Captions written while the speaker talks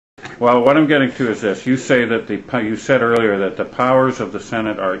Well, what I'm getting to is this. You say that you said earlier that the powers of the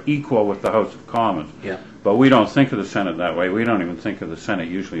Senate are equal with the House of Commons. Yeah. But we don't think of the Senate that way. We don't even think of the Senate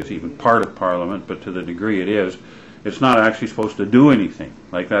usually as even part of Parliament, but to the degree it is, it's not actually supposed to do anything.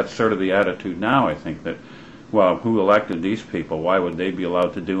 Like, that's sort of the attitude now, I think, that, well, who elected these people? Why would they be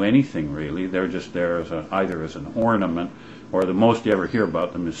allowed to do anything, really? They're just there as either as an ornament, or the most you ever hear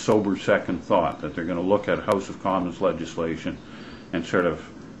about them is sober second thought, that they're going to look at House of Commons legislation and sort of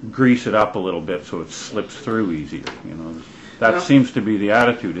grease it up a little bit so it slips through easier. You know, that seems to be the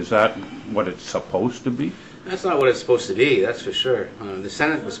attitude. Is that what it's supposed to be? That's not what it's supposed to be, that's for sure. The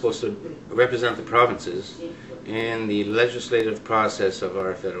Senate was supposed to represent the provinces in the legislative process of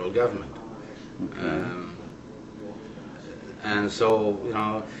our federal government. Okay. And so, you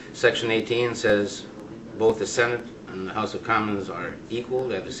know, Section 18 says both the Senate and the House of Commons are equal.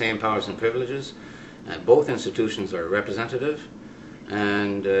 They have the same powers and privileges. Both institutions are representative.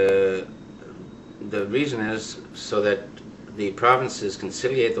 And the reason is so that the provinces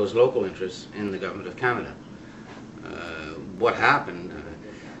conciliate those local interests in the Government of Canada. What happened,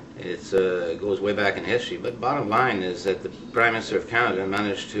 it goes way back in history, but bottom line is that the Prime Minister of Canada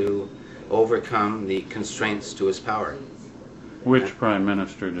managed to overcome the constraints to his power. Which Prime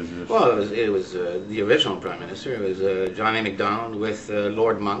Minister does this? Well, it was the original Prime Minister. It was John A. Macdonald with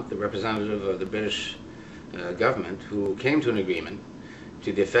Lord Monck, the representative of the British government, who came to an agreement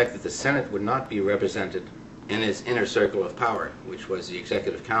to the effect that the Senate would not be represented in its inner circle of power, which was the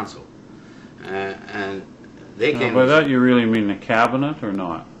Executive Council. And they came... By that you really mean the Cabinet or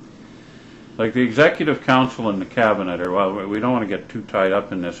not? Like the Executive Council and the Cabinet are, well, we don't want to get too tied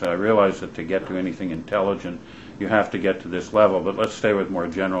up in this. I realize that to get to anything intelligent, you have to get to this level, but let's stay with more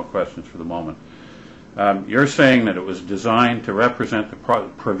general questions for the moment. You're saying that it was designed to represent the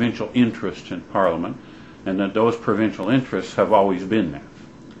provincial interests in Parliament, and that those provincial interests have always been there.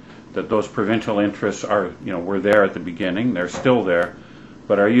 That those provincial interests are, you know, were there at the beginning, they're still there,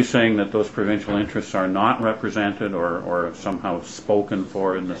 but are you saying that those provincial interests are not represented or somehow spoken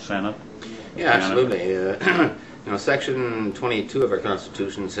for in the Senate? Yeah, absolutely. You know, Section 22 of our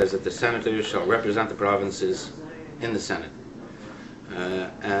Constitution says that the Senators shall represent the provinces in the Senate.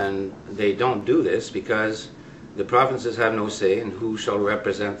 And they don't do this because the provinces have no say in who shall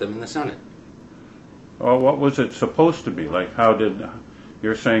represent them in the Senate. Well, what was it supposed to be? Like, how did...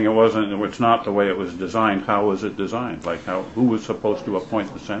 You're saying it's not the way it was designed. How was it designed? Like, who was supposed to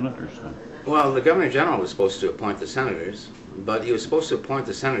appoint the senators then? Well, the Governor General was supposed to appoint the senators, but he was supposed to appoint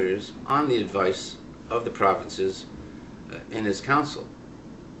the senators on the advice of the provinces in his council.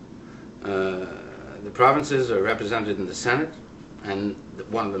 The provinces are represented in the Senate, and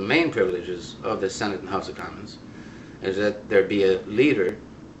one of the main privileges of the Senate and House of Commons is that there be a leader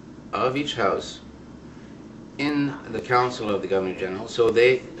of each house in the council of the Governor General, so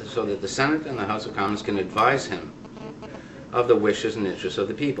that the Senate and the House of Commons can advise him of the wishes and interests of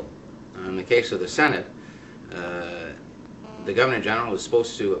the people. In the case of the Senate, the Governor General is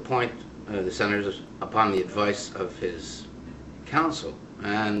supposed to appoint the senators upon the advice of his council,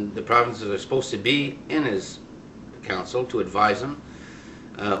 and the provinces are supposed to be in his council to advise him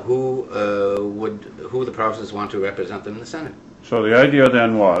who the provinces want to represent them in the Senate. So the idea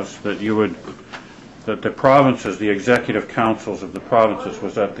then was that that the provinces, the executive councils of the provinces,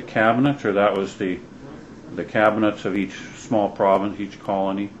 was that the cabinets, or that was the cabinets of each small province, each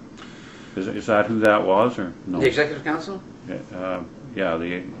colony? Is that who that was, or no? The executive council? Yeah,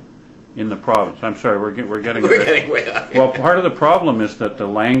 in the province. I'm sorry, we're getting way up. Well, part of the problem is that the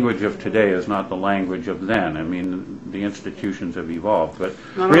language of today is not the language of then. I mean, the institutions have evolved, but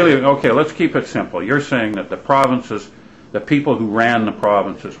really, okay, let's keep it simple. You're saying that the provinces, the people who ran the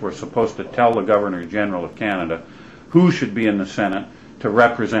provinces, were supposed to tell the Governor General of Canada who should be in the Senate to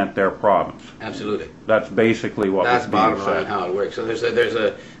represent their province. Absolutely. That's basically what was being said. That's bottom line how it works. So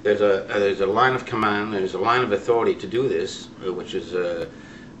there's a line of command, there's a line of authority to do this, which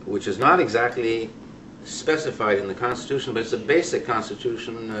is not exactly specified in the Constitution, but it's a basic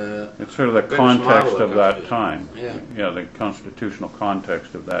Constitution. It's sort of the context of that time. Yeah, the constitutional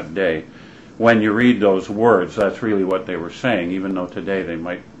context of that day. When you read those words, that's really what they were saying, even though today they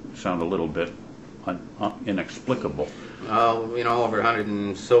might sound a little bit inexplicable. Well, you know, over 100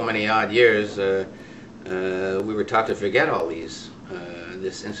 and so many odd years, we were taught to forget all this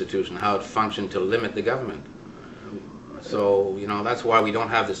institution, how it functioned to limit the government. So, you know, that's why we don't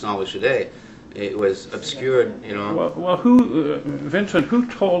have this knowledge today. It was obscured, you know. Well, Vincent,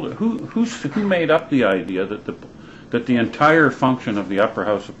 who made up the idea that the entire function of the upper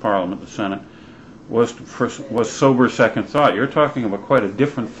house of Parliament, the Senate, was sober second thought? You're talking about quite a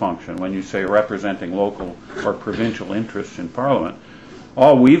different function when you say representing local or provincial interests in Parliament.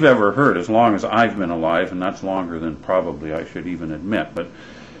 all we've ever heard, as long as I've been alive, and that's longer than probably I should even admit, but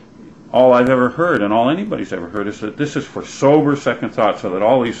all I've ever heard, and all anybody's ever heard, is that this is for sober second thought, so that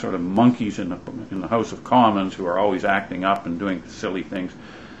all these sort of monkeys in the House of Commons who are always acting up and doing silly things,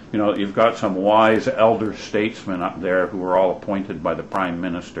 you know, you've got some wise elder statesmen up there who were all appointed by the Prime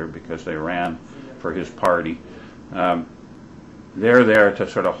Minister because they ran for his party. They're there to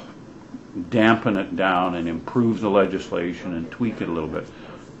sort of dampen it down and improve the legislation and tweak it a little bit.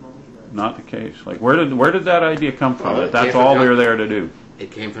 Not the case. Like, where did that idea come from? Well, That's all they're there to do.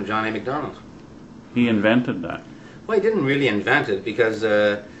 It came from John A. Macdonald. He invented that. Well, he didn't really invent it because,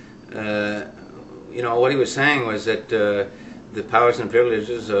 you know, what he was saying was that the powers and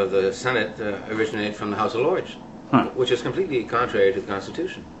privileges of the Senate originate from the House of Lords, which is completely contrary to the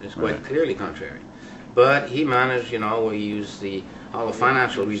Constitution. It's quite clearly contrary. But he managed, you know, he used all the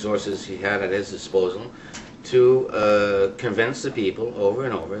financial resources he had at his disposal to convince the people over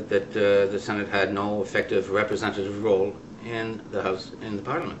and over that the Senate had no effective representative role in the House, in the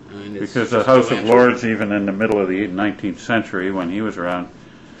Parliament. I mean, because the House of Lords, even in the middle of the 19th century, when he was around,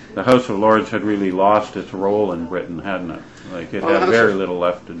 the House of Lords had really lost its role in Britain, hadn't it? Like, it had very little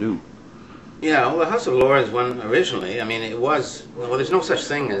left to do. Yeah, well, the House of Lords, when originally, I mean, it was, well, there's no such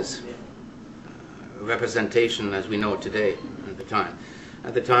thing as representation as we know it today at the time.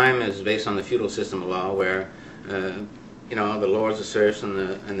 At the time, it was based on the feudal system of law where, you know, the lords, the serfs,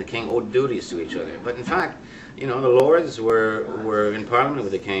 and the king owed duties to each other. But in fact, you know, the lords were in Parliament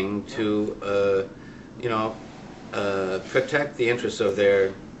with the king to, you know, protect the interests of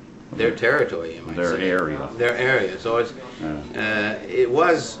their territory, you might say. Their area. Their area. So it's, it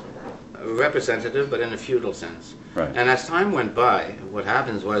was representative, but in a feudal sense. Right. And as time went by, what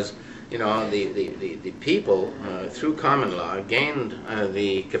happens was, you know, the people, through common law, gained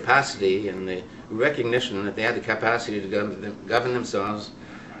the capacity and the recognition that they had the capacity to govern themselves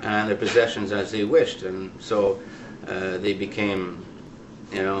and their possessions as they wished. And so they became,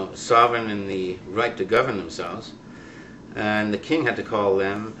 you know, sovereign in the right to govern themselves. And the king had to call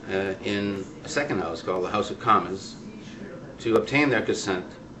them in a second house called the House of Commons to obtain their consent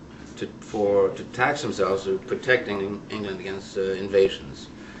to tax themselves to protecting England against invasions.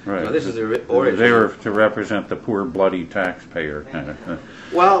 Right. So this is the origin. They were to represent the poor, bloody taxpayer, kind of.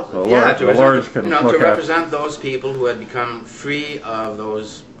 Well, the to represent those people who had become free of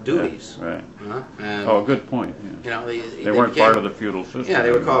those duties. Yeah, right. Oh, good point. Yeah. You know, they weren't part of the feudal system. Yeah,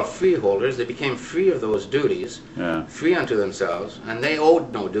 they were called freeholders. They became free of those duties, free unto themselves, and they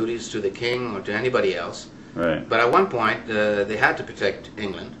owed no duties to the king or to anybody else. Right. But at one point, they had to protect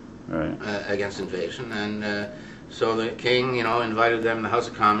England against invasion, and so the king, you know, invited them in the House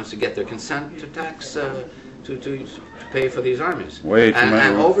of Commons to get their consent to tax, to pay for these armies. Way too much.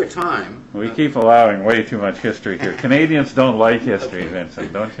 And over time... We keep allowing way too much history here. Canadians don't like history,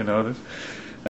 Vincent, don't you notice?